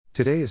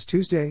Today is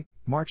Tuesday,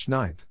 March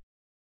 9th.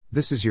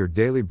 This is your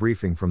daily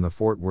briefing from the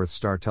Fort Worth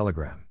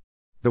Star-Telegram.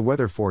 The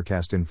weather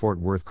forecast in Fort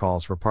Worth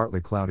calls for partly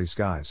cloudy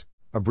skies,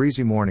 a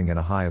breezy morning and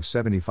a high of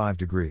 75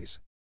 degrees.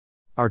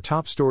 Our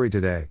top story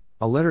today,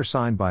 a letter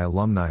signed by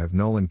alumni of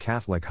Nolan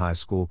Catholic High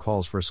School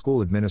calls for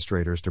school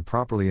administrators to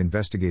properly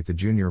investigate the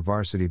junior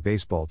varsity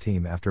baseball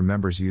team after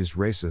members used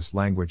racist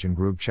language in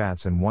group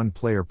chats and one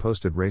player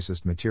posted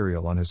racist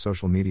material on his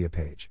social media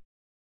page.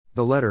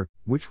 The letter,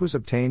 which was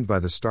obtained by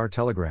the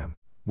Star-Telegram,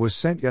 was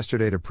sent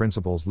yesterday to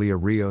Principals Leah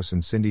Rios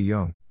and Cindy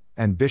Young,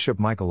 and Bishop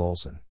Michael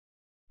Olson.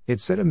 It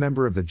said a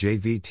member of the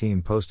JV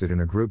team posted in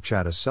a group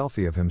chat a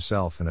selfie of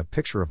himself and a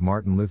picture of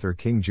Martin Luther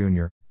King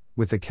Jr.,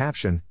 with the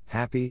caption,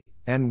 Happy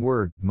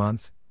N-Word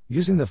Month,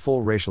 using the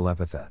full racial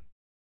epithet.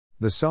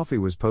 The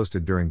selfie was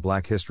posted during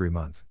Black History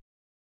Month.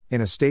 In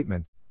a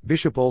statement,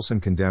 Bishop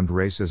Olson condemned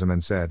racism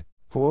and said,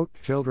 quote,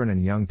 children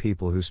and young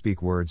people who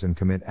speak words and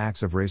commit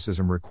acts of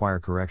racism require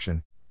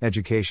correction,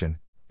 education,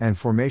 and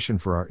formation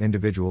for our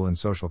individual and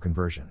social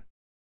conversion.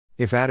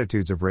 If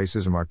attitudes of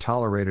racism are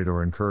tolerated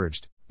or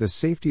encouraged, the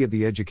safety of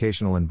the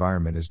educational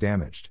environment is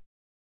damaged.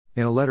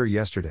 In a letter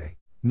yesterday,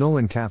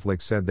 Nolan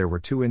Catholic said there were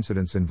 2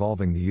 incidents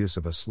involving the use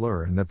of a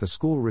slur and that the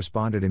school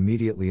responded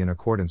immediately in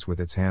accordance with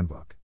its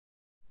handbook.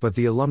 But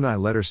the alumni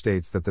letter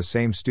states that the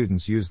same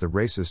students used the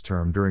racist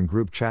term during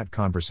group chat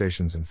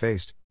conversations and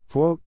faced,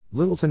 quote,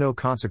 little to no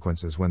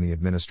consequences when the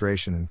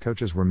administration and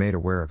coaches were made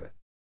aware of it.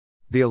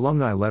 The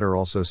alumni letter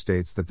also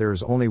states that there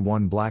is only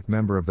one black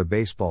member of the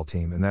baseball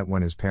team and that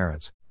when his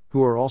parents,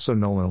 who are also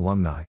Nolan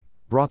alumni,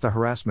 brought the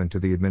harassment to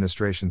the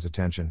administration's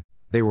attention,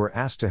 they were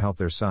asked to help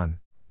their son,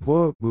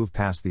 quote, move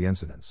past the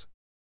incidents.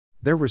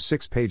 There were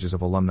 6 pages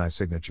of alumni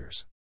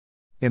signatures.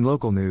 In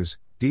local news,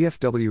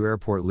 DFW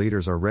airport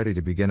leaders are ready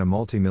to begin a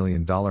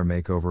multi-million-dollar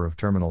makeover of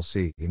Terminal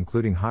C,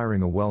 including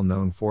hiring a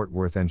well-known Fort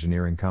Worth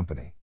engineering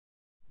company.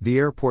 The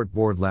airport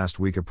board last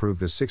week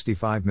approved a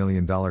 $65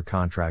 million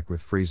contract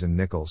with Freese &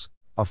 Nichols,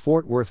 a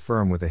Fort Worth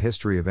firm with a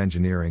history of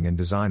engineering and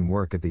design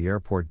work at the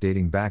airport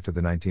dating back to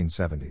the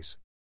 1970s.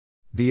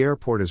 The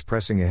airport is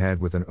pressing ahead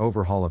with an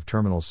overhaul of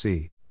Terminal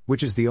C,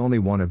 which is the only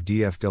one of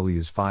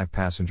DFW's 5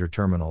 passenger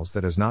terminals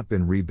that has not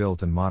been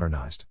rebuilt and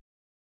modernized.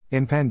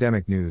 In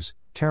pandemic news,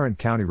 Tarrant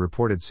County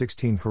reported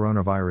 16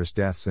 coronavirus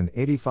deaths and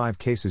 85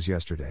 cases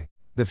yesterday,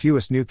 the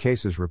fewest new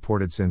cases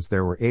reported since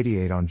there were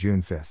 88 on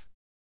June 5.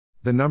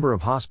 The number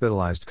of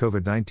hospitalized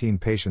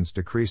COVID-19 patients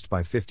decreased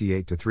by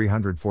 58 to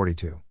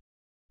 342.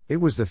 It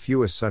was the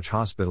fewest such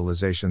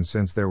hospitalizations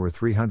since there were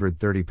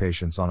 330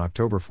 patients on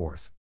October 4.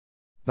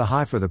 The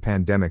high for the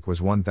pandemic was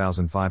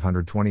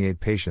 1,528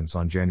 patients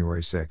on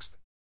January 6.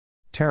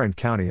 Tarrant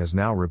County has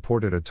now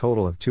reported a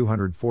total of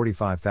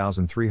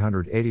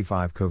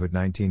 245,385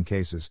 COVID-19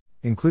 cases,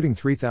 including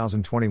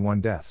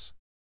 3,021 deaths.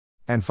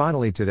 And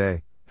finally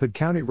today, Hood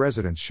County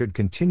residents should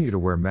continue to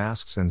wear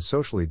masks and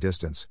socially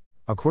distance,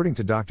 according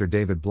to Dr.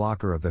 David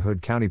Blocker of the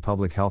Hood County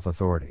Public Health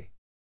Authority.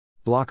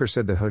 Blocker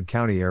said the Hood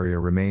County area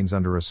remains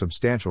under a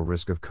substantial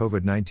risk of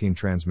COVID-19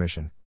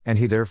 transmission, and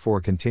he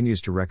therefore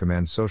continues to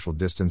recommend social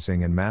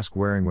distancing and mask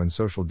wearing when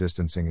social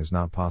distancing is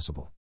not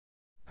possible.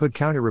 Hood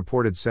County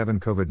reported 7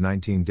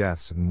 COVID-19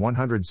 deaths and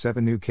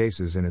 107 new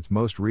cases in its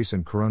most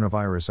recent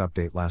coronavirus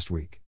update last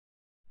week.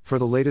 For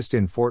the latest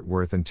in Fort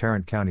Worth and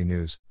Tarrant County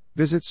news,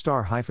 visit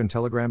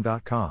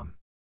star-telegram.com.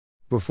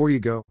 Before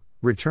you go,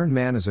 Return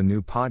Man is a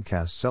new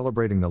podcast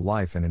celebrating the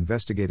life and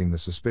investigating the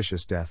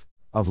suspicious death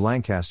of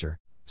Lancaster,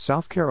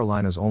 South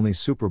Carolina's only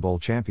Super Bowl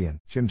champion,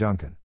 Jim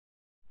Duncan.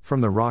 From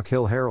the Rock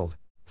Hill Herald,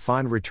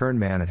 find Return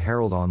Man at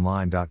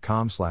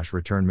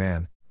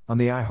heraldonline.com/returnman, on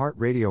the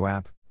iHeartRadio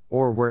app,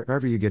 or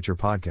wherever you get your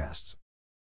podcasts.